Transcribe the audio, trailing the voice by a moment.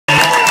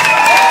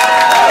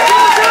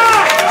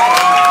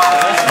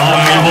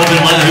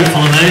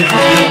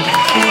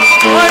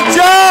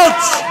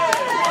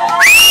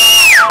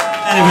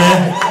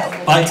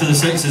to the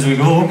 6 as we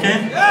go,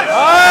 okay?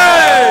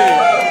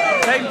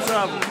 Hey! Time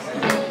travel.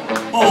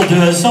 What we'll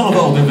do is, some of it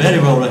will be very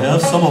well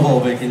rehearsed, some of it will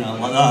be kind of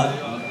like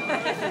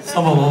that.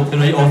 Some of it will be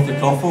right off the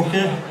cuff,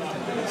 okay?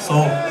 So,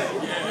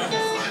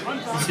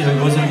 let's see how it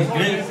goes. Isn't it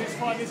great?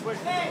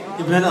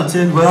 You've been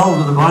entertained well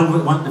with the band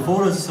that went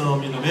before us, so I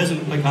mean,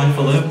 amazing. Big hand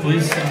for them,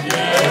 please. Cheers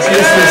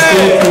to the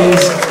stage,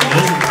 please.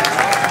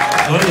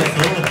 Amazing.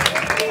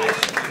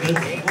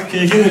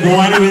 Okay, here we go.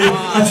 Anyway,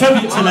 a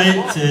tribute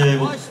tonight to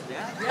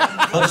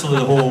virtually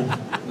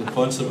the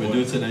concert we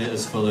do tonight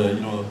is for the,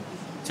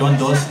 John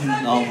Dawson,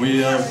 Alan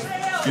Weir,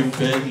 Jim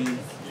Petton,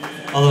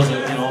 others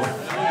that,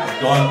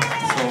 gone.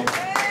 So,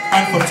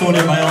 and for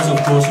Tony Miles, of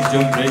course, and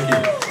Jim Breakey.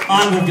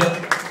 And we've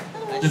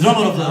got the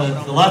drummer of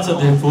the Latter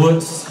Day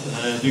Poets,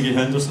 Dougie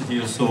Henderson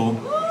here, so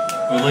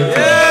we'd like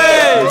to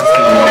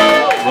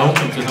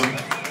welcome to him.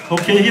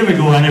 Okay, here we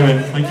go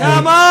anyway. Thank you.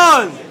 Come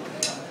on!